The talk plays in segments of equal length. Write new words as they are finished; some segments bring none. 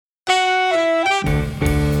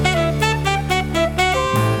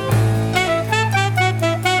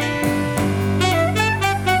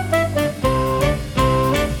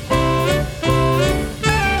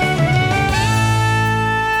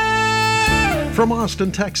From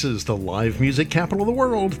Austin, Texas, the live music capital of the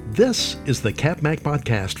world, this is the CapMac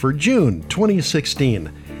Podcast for June 2016.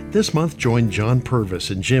 This month, join John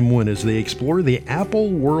Purvis and Jim Wynn as they explore the Apple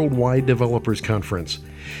Worldwide Developers Conference.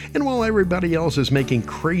 And while everybody else is making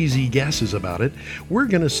crazy guesses about it, we're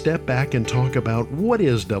going to step back and talk about what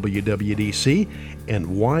is WWDC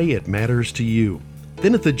and why it matters to you.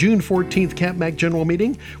 Then at the June 14th CapMac General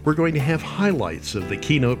Meeting, we're going to have highlights of the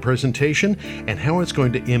keynote presentation and how it's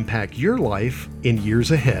going to impact your life in years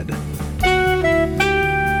ahead.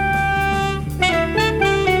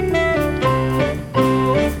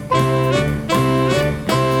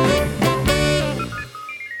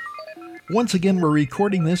 Once again, we're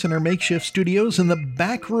recording this in our makeshift studios in the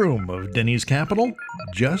back room of Denny's Capital,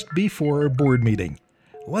 just before our board meeting.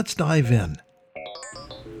 Let's dive in.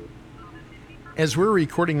 As we're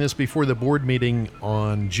recording this before the board meeting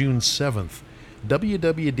on June 7th,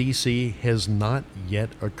 WWDC has not yet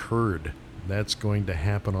occurred. That's going to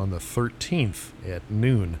happen on the 13th at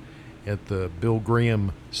noon at the Bill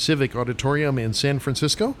Graham Civic Auditorium in San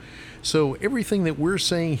Francisco. So everything that we're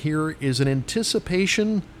saying here is an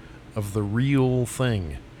anticipation of the real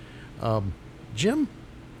thing. Jim,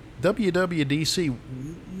 WWDC,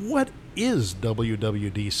 what is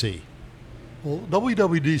WWDC? Well,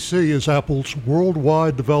 WWDC is Apple's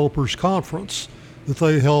Worldwide Developers Conference that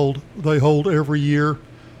they hold every year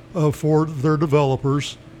for their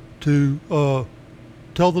developers to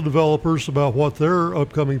tell the developers about what their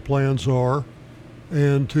upcoming plans are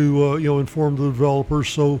and to inform the developers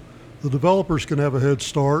so the developers can have a head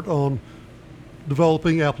start on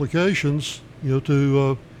developing applications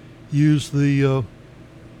to use the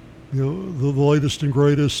latest and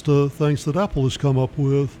greatest things that Apple has come up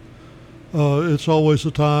with. It's always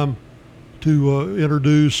a time to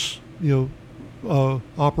introduce,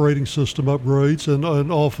 operating system upgrades and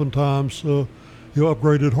oftentimes,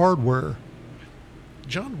 upgraded hardware.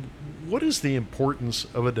 John, what is the importance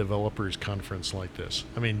of a developers conference like this?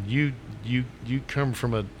 I mean, you come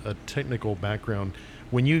from a technical background.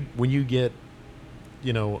 When you get,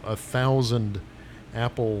 1,000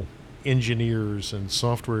 Apple engineers and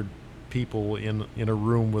software people in a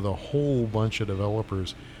room with a whole bunch of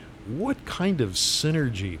developers, what kind of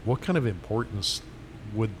synergy, what kind of importance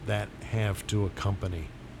would that have to a company?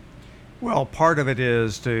 Well, part of it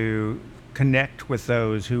is to connect with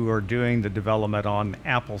those who are doing the development on the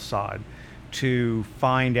Apple side to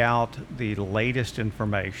find out the latest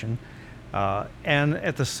information and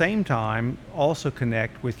at the same time also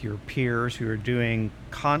connect with your peers who are doing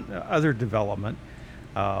other development,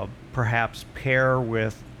 perhaps pair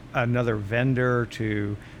with another vendor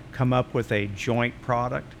to come up with a joint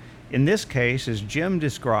product. In this case, as Jim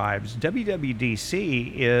describes,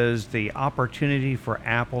 WWDC is the opportunity for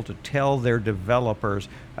Apple to tell their developers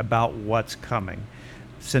about what's coming.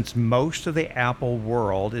 Since most of the Apple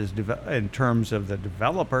world is, in terms of the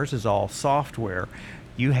developers, is all software,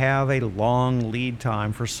 you have a long lead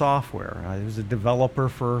time for software. I was a developer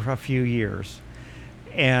for a few years,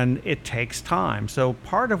 and it takes time. So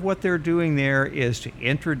part of what they're doing there is to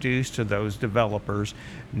introduce to those developers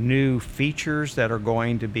new features that are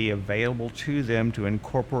going to be available to them to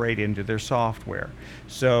incorporate into their software.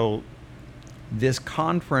 So this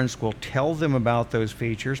conference will tell them about those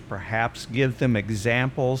features, perhaps give them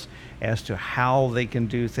examples as to how they can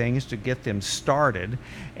do things to get them started.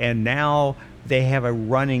 And now they have a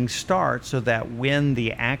running start so that when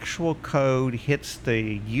the actual code hits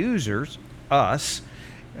the users, us,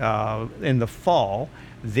 in the fall,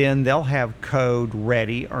 then they'll have code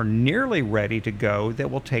ready or nearly ready to go that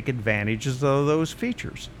will take advantage of those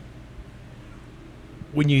features.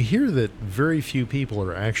 When you hear that very few people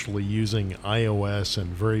are actually using iOS and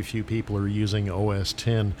very few people are using OS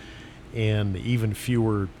X and even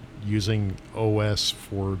fewer using OS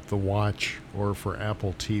for the watch or for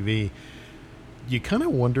Apple TV, you kind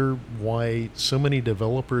of wonder why so many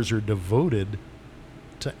developers are devoted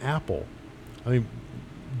to Apple. I mean,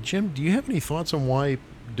 Jim, do you have any thoughts on why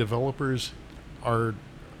developers are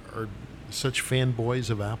such fanboys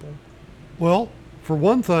of Apple? Well, for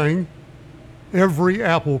one thing, every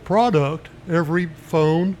Apple product, every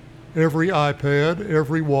phone, every iPad,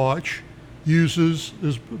 every watch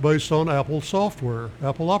is based on Apple software,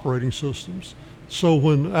 Apple operating systems. So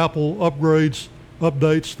when Apple updates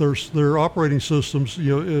their operating systems,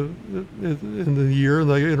 in the year, and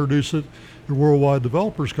they introduce it at the Worldwide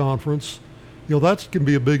Developers Conference, that can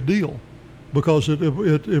be a big deal because it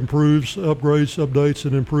improves, upgrades, updates,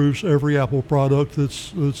 and improves every Apple product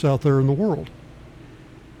that's out there in the world.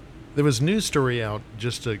 There was a news story out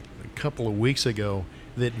just a couple of weeks ago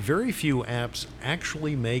that very few apps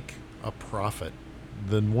actually make a profit.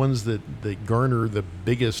 The ones that garner the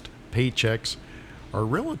biggest paychecks are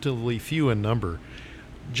relatively few in number.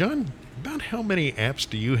 John, about how many apps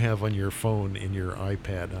do you have on your phone in your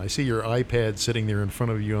iPad? I see your iPad sitting there in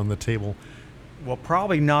front of you on the table. Well,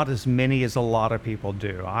 probably not as many as a lot of people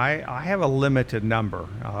do. I have a limited number.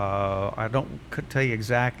 I could tell you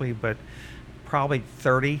exactly, but probably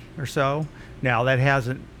 30 or so. Now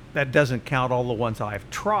that doesn't count all the ones I've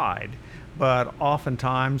tried, but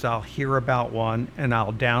oftentimes I'll hear about one and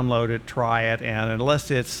I'll download it, try it, and unless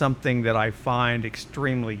it's something that I find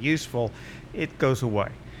extremely useful, it goes away.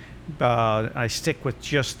 I stick with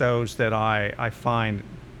just those that I find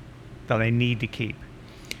that I need to keep.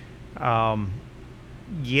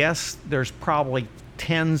 Yes, there's probably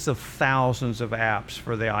tens of thousands of apps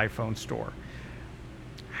for the iPhone store.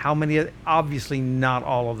 How many? Obviously, not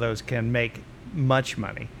all of those can make much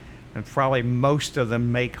money, and probably most of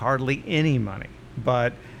them make hardly any money.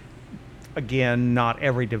 But again, not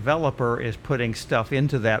every developer is putting stuff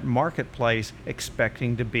into that marketplace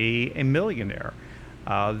expecting to be a millionaire.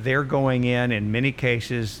 They're going in many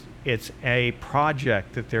cases, it's a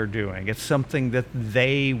project that they're doing. It's something that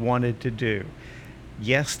they wanted to do.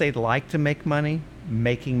 Yes, they'd like to make money.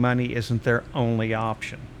 Making money isn't their only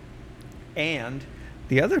option. And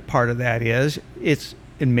the other part of that is, it's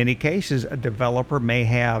in many cases, a developer may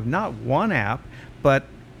have not one app, but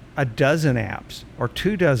a dozen apps or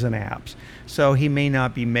 24 apps. So he may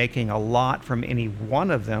not be making a lot from any one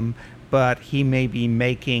of them, but he may be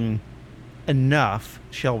making enough,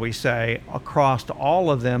 shall we say, across all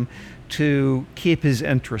of them to keep his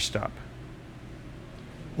interest up.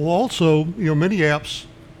 Well, also, many apps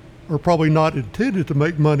are probably not intended to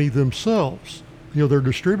make money themselves. They're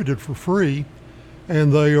distributed for free,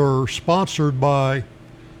 and they are sponsored by,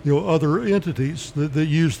 other entities that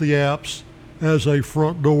use the apps as a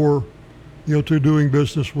front door, to doing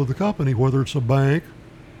business with the company, whether it's a bank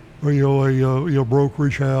or, a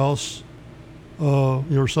brokerage house,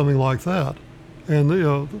 or something like that. And,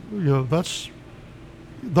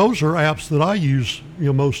 those are apps that I use,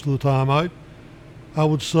 most of the time. I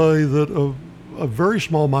would say that a very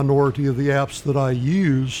small minority of the apps that I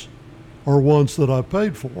use are ones that I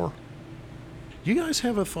paid for. Do you guys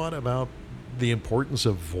have a thought about the importance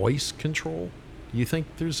of voice control? Do you think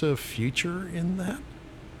there's a future in that?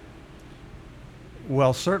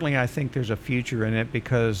 Well, certainly I think there's a future in it,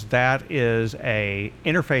 because that is a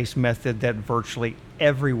interface method that virtually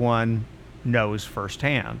everyone knows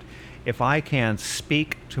firsthand. If I can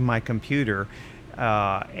speak to my computer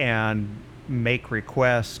and make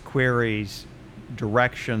requests, queries,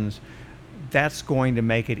 directions, that's going to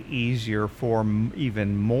make it easier for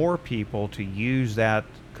even more people to use that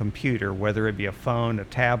computer, whether it be a phone, a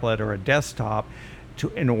tablet, or a desktop,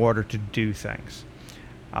 in order to do things.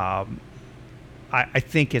 I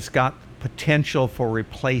think it's got potential for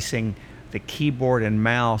replacing the keyboard and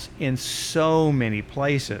mouse in so many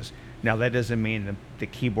places. Now, that doesn't mean that the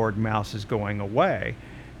keyboard and mouse is going away,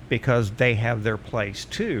 because they have their place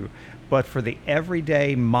too. But for the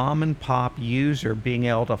everyday mom and pop user, being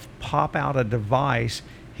able to pop out a device,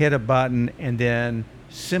 hit a button, and then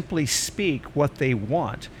simply speak what they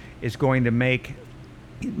want is going to make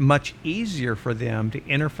it much easier for them to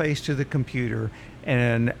interface to the computer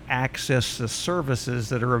and access the services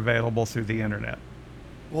that are available through the internet.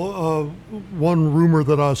 Well, one rumor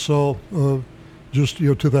that I saw just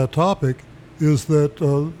to that topic is that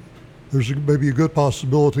there's maybe a good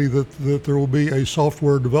possibility that there will be a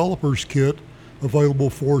software developer's kit available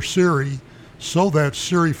for Siri, so that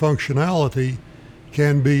Siri functionality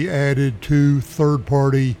can be added to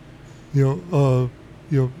third-party,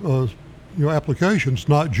 applications,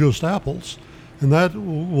 not just Apple's, and that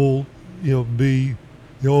will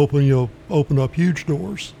open up huge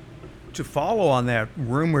doors. To follow on that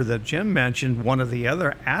rumor that Jim mentioned, one of the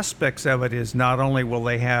other aspects of it is not only will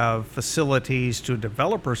they have facilities to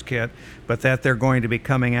developers kit, but that they're going to be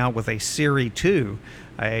coming out with a Siri 2,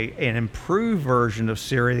 an improved version of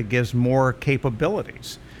Siri that gives more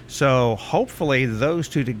capabilities. So hopefully those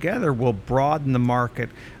two together will broaden the market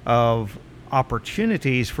of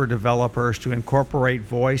opportunities for developers to incorporate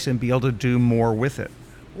voice and be able to do more with it.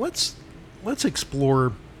 Let's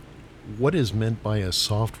explore what is meant by a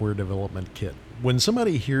software development kit. When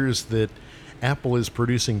somebody hears that Apple is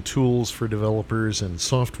producing tools for developers and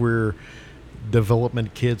software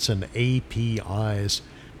development kits and APIs,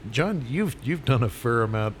 John, you've done a fair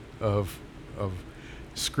amount of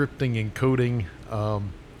scripting and coding.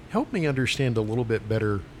 Help me understand a little bit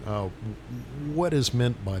better what is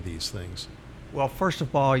meant by these things. Well, first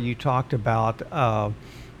of all, you talked about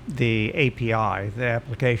the API, the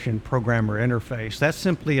application programmer interface. That's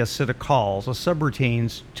simply a set of calls, a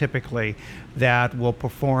subroutines typically, that will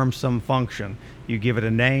perform some function. You give it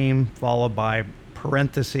a name followed by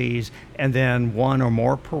parentheses and then one or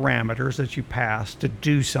more parameters that you pass to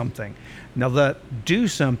do something. Now that do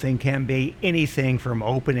something can be anything from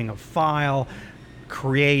opening a file,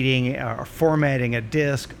 creating or formatting a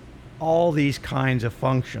disk, all these kinds of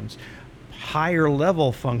functions. Higher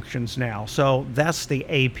level functions now. So that's the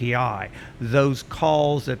API, those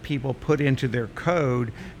calls that people put into their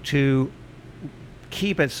code to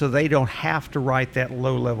keep it so they don't have to write that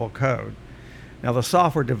low level code. Now the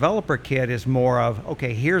software developer kit is more of,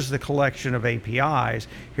 okay, here's the collection of APIs,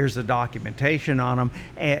 here's the documentation on them,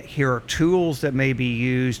 and here are tools that may be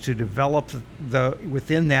used to develop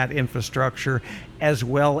within that infrastructure, as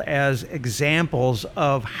well as examples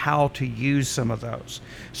of how to use some of those.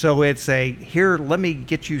 So it's here, let me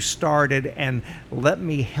get you started and let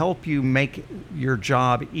me help you make your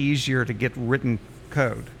job easier to get written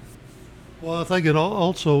code. Well, I think it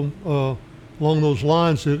also, along those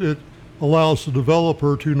lines, it allows the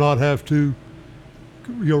developer to not have to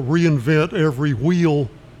reinvent every wheel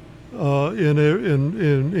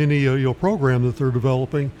in any program that they're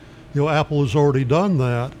developing. Apple has already done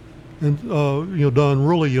that and done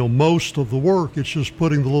really most of the work. It's just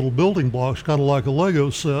putting the little building blocks, kind of like a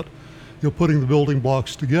Lego set, putting the building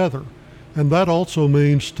blocks together. And that also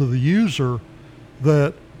means to the user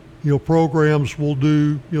that programs will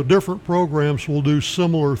do, different programs will do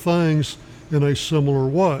similar things in a similar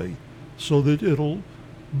way, so that it'll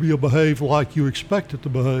behave like you expect it to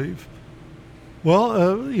behave.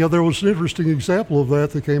 Well, there was an interesting example of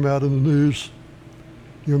that came out in the news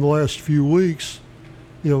in the last few weeks.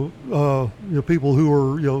 People who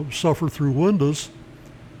are suffer through Windows,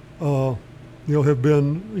 have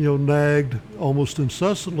been nagged almost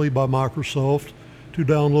incessantly by Microsoft to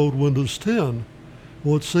download Windows 10.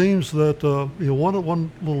 Well, it seems that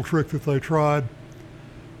one little trick that they tried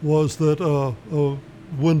was that a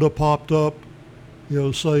window popped up,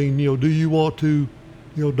 saying, do you want to,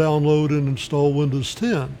 download and install Windows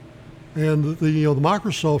 10? And the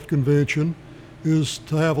Microsoft convention is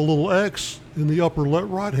to have a little X in the upper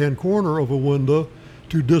right-hand corner of a window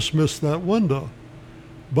to dismiss that window.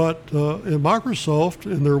 But in Microsoft,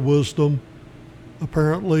 in their wisdom,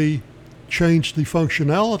 apparently changed the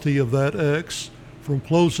functionality of that X from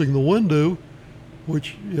closing the window,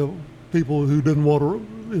 which people who didn't want to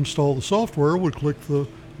install the software would click the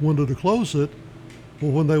window to close it.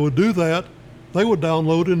 Well, when they would do that, they would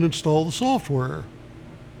download and install the software.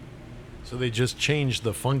 So they just changed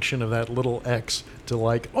the function of that little X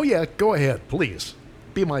to oh yeah, go ahead, please,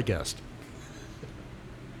 be my guest.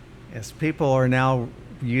 Yes, people are now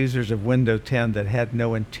users of Windows 10 that had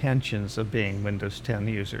no intentions of being Windows 10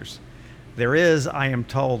 users. There is, I am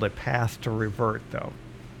told, a path to revert, though.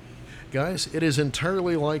 Guys, it is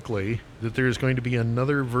entirely likely that there's going to be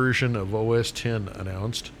another version of OS 10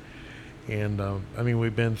 announced. And,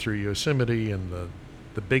 we've been through Yosemite and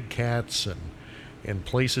the big cats and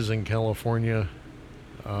places in California.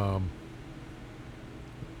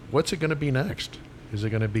 What's it going to be next? Is it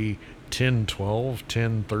going to be 10.12,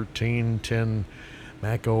 10.13, 10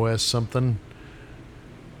 Mac OS something?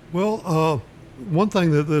 Well, one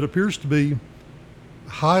thing that appears to be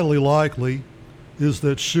highly likely is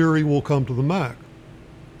that Siri will come to the Mac.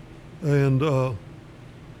 And,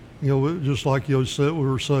 just like said, we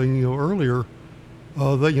were saying earlier,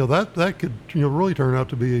 that could really turn out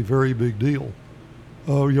to be a very big deal.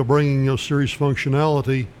 Bringing Siri's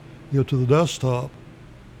functionality to the desktop.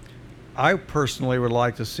 I personally would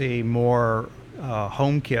like to see more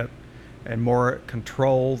HomeKit and more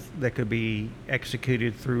controls that could be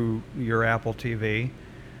executed through your Apple TV.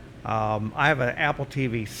 I have an Apple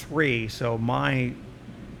TV 3, so mine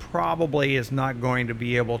probably is not going to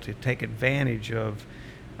be able to take advantage of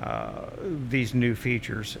these new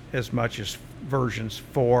features as much as versions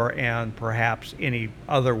 4 and perhaps any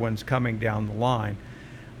other ones coming down the line.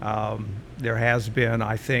 There has been,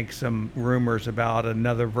 I think, some rumors about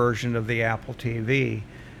another version of the Apple TV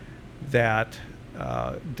that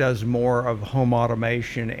does more of home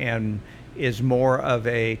automation and is more of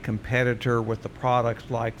a competitor with the products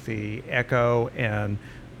like the Echo and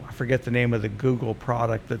I forget the name of the Google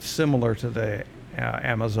product that's similar to the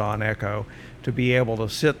Amazon Echo, to be able to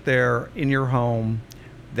sit there in your home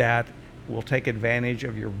that will take advantage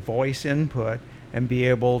of your voice input and be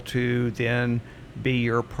able to then be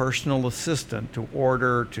your personal assistant to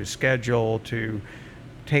order, to schedule, to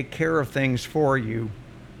take care of things for you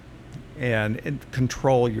and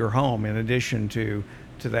control your home in addition to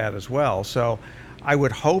that as well. So I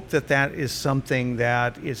would hope that is something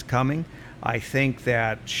that is coming. I think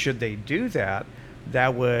that should they do that,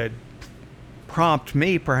 that would prompt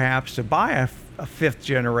me perhaps to buy a fifth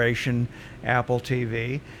generation Apple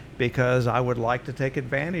TV, because I would like to take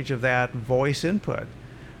advantage of that voice input.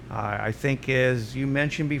 I think, as you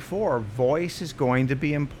mentioned before, voice is going to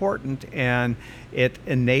be important, and it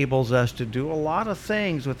enables us to do a lot of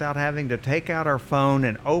things without having to take out our phone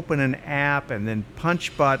and open an app and then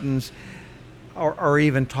punch buttons, or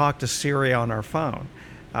even talk to Siri on our phone.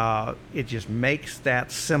 It just makes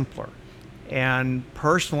that simpler. And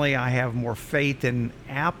personally, I have more faith in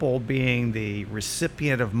Apple being the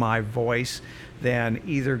recipient of my voice than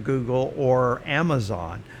either Google or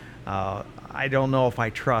Amazon. I don't know if I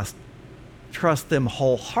trust them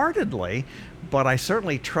wholeheartedly, but I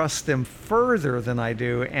certainly trust them further than I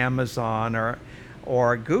do Amazon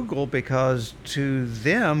or Google, because to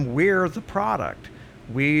them, we're the product.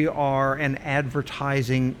 We are an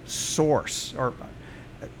advertising source, or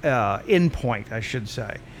endpoint, I should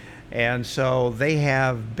say. And so they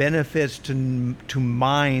have benefits to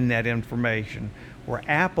mine that information. Where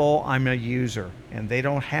Apple, I'm a user, and they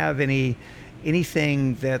don't have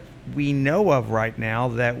anything that we know of right now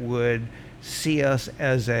that would see us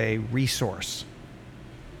as a resource.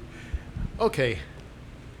 Okay,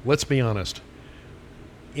 let's be honest.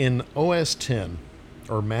 In OS 10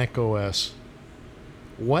 or Mac OS,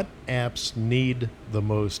 what apps need the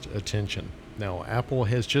most attention? Now, Apple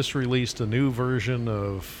has just released a new version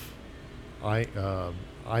of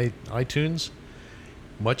iTunes,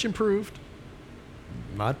 much improved.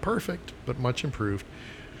 Not perfect, but much improved.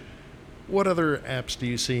 What other apps do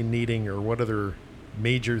you see needing, or what other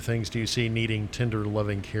major things do you see needing tender,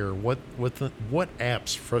 loving care? What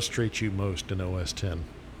apps frustrate you most in OS 10?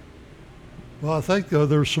 Well, I think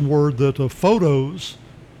there's some word that photos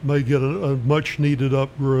may get a much needed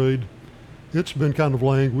upgrade. It's been kind of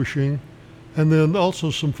languishing. And then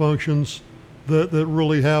also some functions that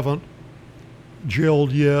really haven't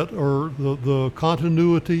gelled yet are the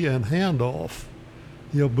continuity and handoff,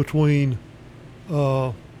 between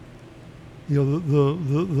the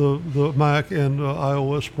Mac and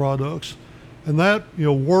iOS products, and that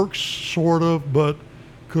works sort of, but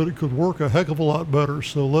could work a heck of a lot better.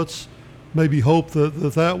 So let's maybe hope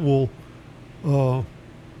that will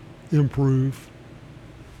improve.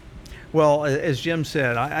 Well, as Jim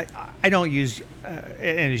said, I don't use,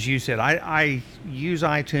 and as you said, I use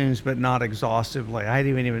iTunes, but not exhaustively. I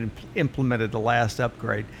haven't even implemented the last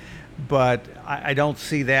upgrade. But I don't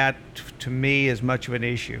see that, to me, as much of an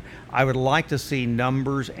issue. I would like to see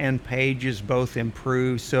numbers and pages both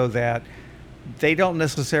improve so that they don't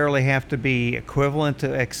necessarily have to be equivalent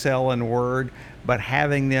to Excel and Word, but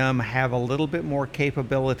having them have a little bit more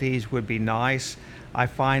capabilities would be nice. I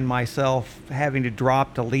find myself having to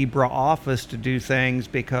drop to LibreOffice to do things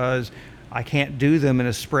because I can't do them in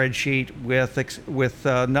a spreadsheet with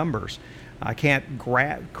numbers. I can't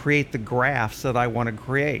create the graphs that I want to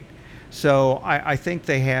create. So I think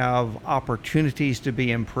they have opportunities to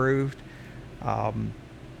be improved.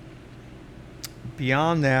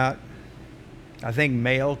 Beyond that, I think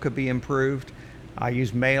Mail could be improved. I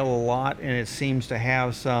use Mail a lot, and it seems to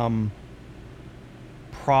have some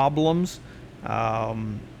problems.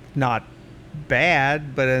 Not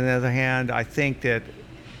bad, but on the other hand, I think that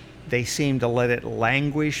they seem to let it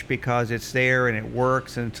languish because it's there and it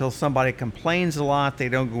works. And until somebody complains a lot, they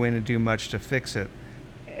don't go in and do much to fix it.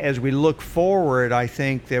 As we look forward, I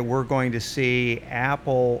think that we're going to see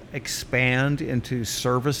Apple expand into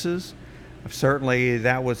services. Certainly,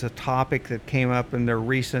 that was a topic that came up in their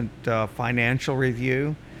recent financial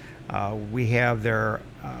review. We have their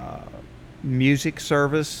music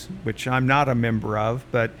service, which I'm not a member of,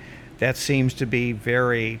 but that seems to be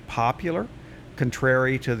very popular,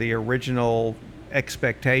 contrary to the original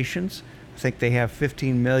expectations. I think they have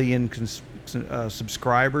 15 million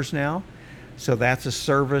subscribers now. So that's a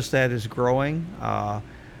service that is growing.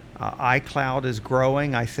 iCloud is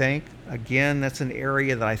growing, I think. Again, that's an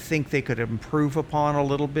area that I think they could improve upon a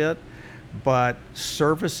little bit. But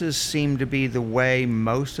services seem to be the way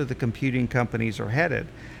most of the computing companies are headed.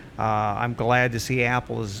 I'm glad to see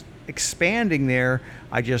Apple is expanding there.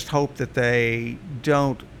 I just hope that they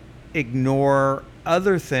don't ignore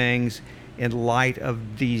other things in light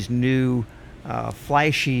of these new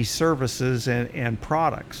flashy services and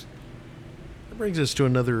products. That brings us to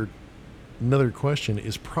another question,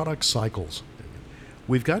 is product cycles.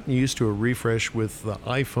 We've gotten used to a refresh with the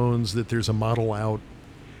iPhones, that there's a model out,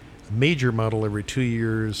 a major model every 2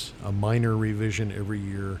 years, a minor revision every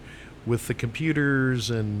year. With the computers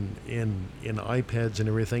and in iPads and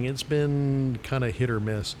everything, it's been kind of hit or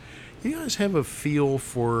miss. You guys have a feel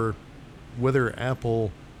for whether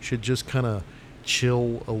Apple should just kind of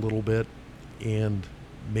chill a little bit and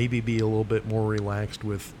maybe be a little bit more relaxed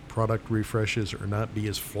with product refreshes or not be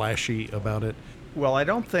as flashy about it? Well, I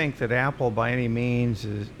don't think that Apple by any means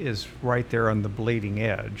is right there on the bleeding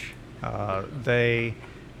edge.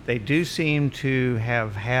 They do seem to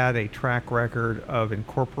have had a track record of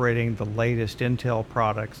incorporating the latest Intel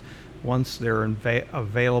products once they're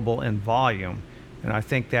available in volume, and I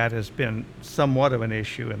think that has been somewhat of an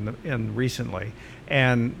issue in recently.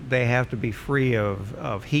 And they have to be free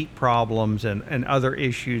of heat problems and other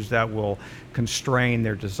issues that will constrain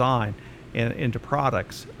their design into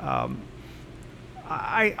products.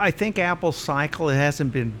 I think Apple's cycle, it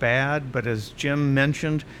hasn't been bad, but as Jim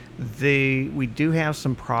mentioned, we do have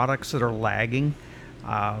some products that are lagging.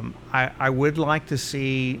 I would like to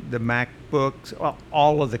see the MacBooks, well,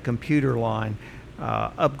 all of the computer line,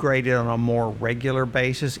 upgraded on a more regular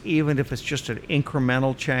basis, even if it's just an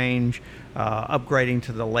incremental change, upgrading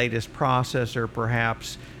to the latest processor,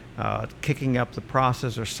 perhaps kicking up the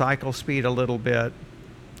processor cycle speed a little bit.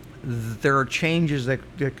 There are changes that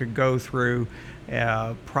could go through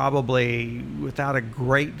probably without a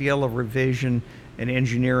great deal of revision and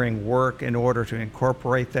engineering work in order to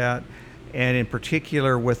incorporate that. And in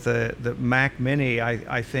particular with the Mac Mini,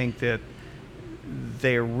 I think that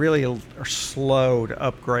they really are slow to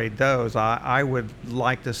upgrade those. I would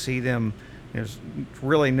like to see them. There's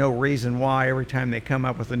really no reason why every time they come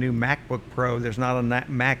up with a new MacBook Pro, there's not a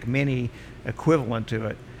Mac Mini equivalent to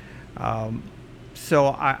it. So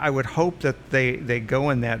I would hope that they go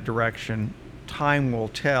in that direction. Time will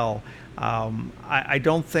tell. I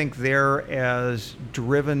don't think they're as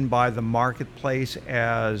driven by the marketplace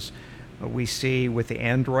as we see with the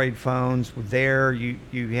Android phones. There,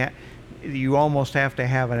 you almost have to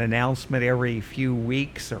have an announcement every few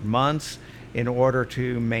weeks or months in order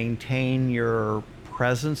to maintain your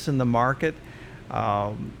presence in the market.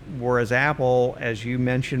 Whereas Apple, as you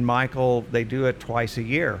mentioned, Michael, they do it twice a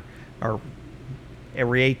year, or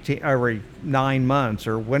every 9 months,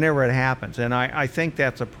 or whenever it happens. And I think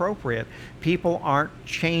that's appropriate. People aren't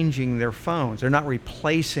changing their phones. They're not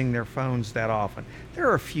replacing their phones that often. There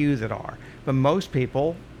are a few that are, but most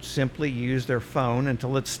people simply use their phone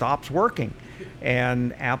until it stops working.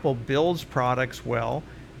 And Apple builds products well,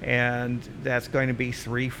 and that's going to be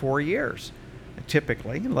 3-4 years,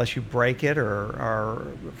 typically, unless you break it or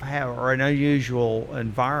an unusual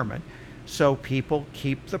environment. So people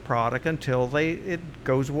keep the product until it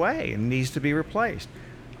goes away and needs to be replaced.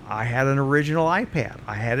 I had an original iPad.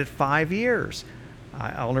 I had it 5 years.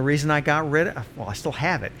 The only reason I got rid of, well, I still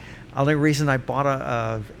have it. The only reason I bought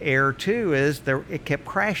a Air 2 is it kept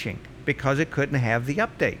crashing because it couldn't have the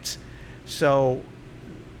updates. So,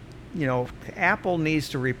 Apple needs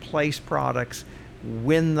to replace products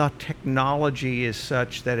when the technology is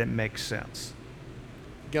such that it makes sense.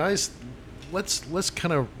 Guys, let's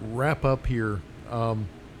kind of wrap up here.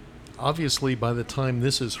 Obviously, by the time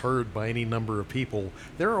this is heard by any number of people,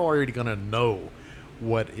 they're already going to know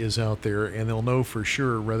what is out there, and they'll know for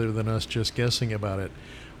sure rather than us just guessing about it.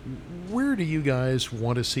 Where do you guys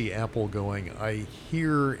want to see Apple going? I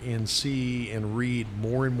hear and see and read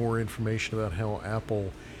more and more information about how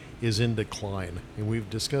Apple is in decline, and we've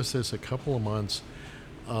discussed this a couple of months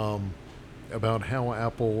about how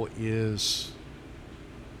Apple is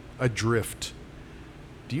adrift.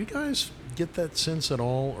 Do you guys get that sense at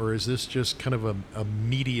all, or is this just kind of a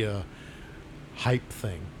media hype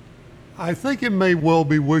thing? I think it may well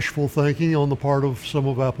be wishful thinking on the part of some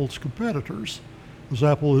of Apple's competitors, as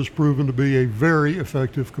Apple has proven to be a very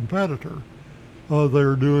effective competitor.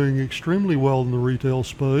 They're doing extremely well in the retail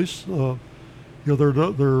space.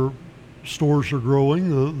 Their stores are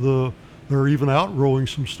growing. They're even outgrowing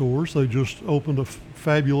some stores. They just opened a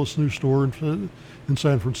fabulous new store in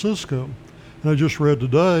San Francisco. And I just read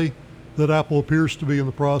today that Apple appears to be in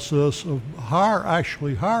the process of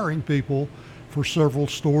actually hiring people for several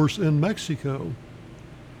stores in Mexico.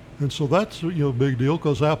 And so that's a big deal,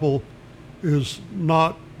 because Apple is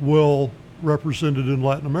not well represented in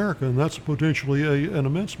Latin America, and that's potentially an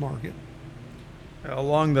immense market.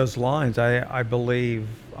 Along those lines, I believe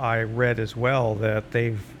I read as well that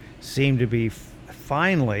they've seemed to be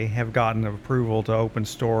finally have gotten approval to open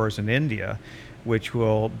stores in India, which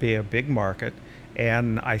will be a big market.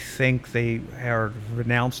 And I think they have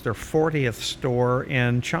announced their 40th store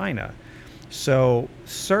in China. So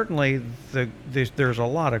certainly there's a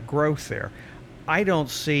lot of growth there. I don't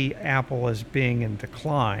see Apple as being in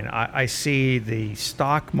decline. I see the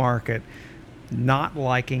stock market not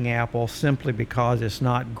liking Apple simply because it's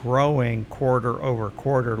not growing quarter over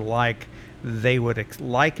quarter like they would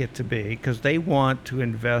like it to be, because they want to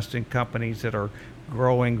invest in companies that are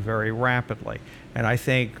growing very rapidly. And I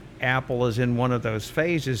think Apple is in one of those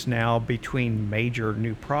phases now between major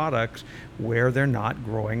new products where they're not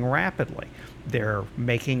growing rapidly. They're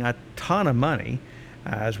making a ton of money,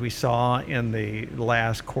 as we saw in the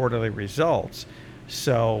last quarterly results.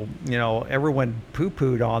 So, everyone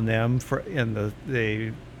poo-pooed on them in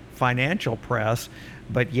the financial press,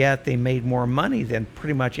 but yet they made more money than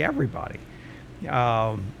pretty much everybody.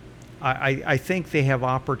 I think they have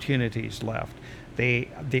opportunities left. The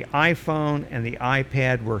iPhone and the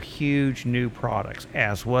iPad were huge new products,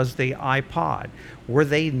 as was the iPod. Were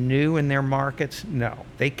they new in their markets? No.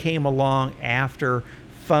 They came along after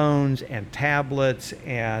phones and tablets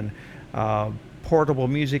and portable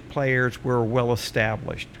music players were well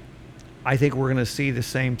established. I think we're going to see the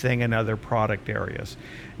same thing in other product areas.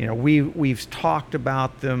 We've talked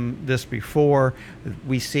about this before.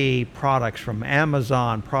 We see products from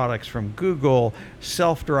Amazon, products from Google,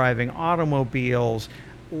 self-driving automobiles,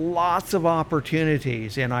 lots of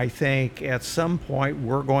opportunities. And I think at some point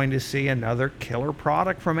we're going to see another killer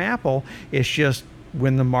product from Apple. It's just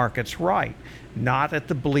when the market's right. Not at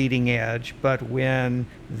the bleeding edge, but when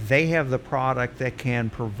they have the product that can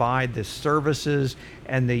provide the services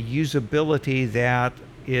and the usability that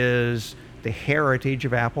is the heritage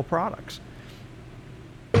of Apple products.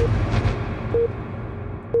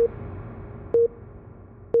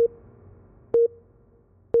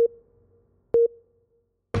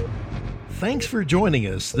 Thanks for joining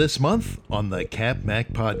us this month on the Cap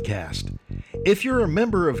Mac Podcast. If you're a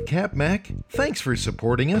member of Cap Mac, thanks for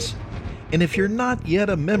supporting us. And if you're not yet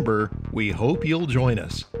a member, we hope you'll join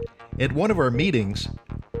us at one of our meetings,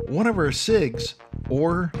 one of our SIGs,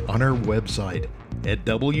 or on our website at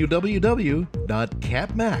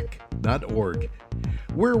www.capmac.org.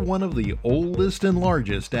 We're one of the oldest and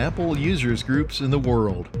largest Apple users groups in the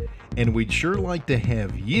world, and we'd sure like to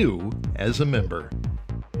have you as a member.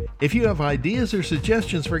 If you have ideas or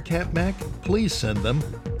suggestions for CapMac, please send them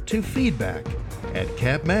to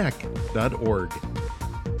feedback@capmac.org.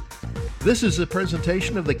 This is a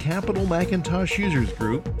presentation of the Capital Macintosh Users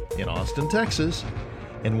Group in Austin, Texas,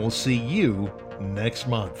 and we'll see you next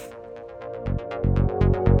month.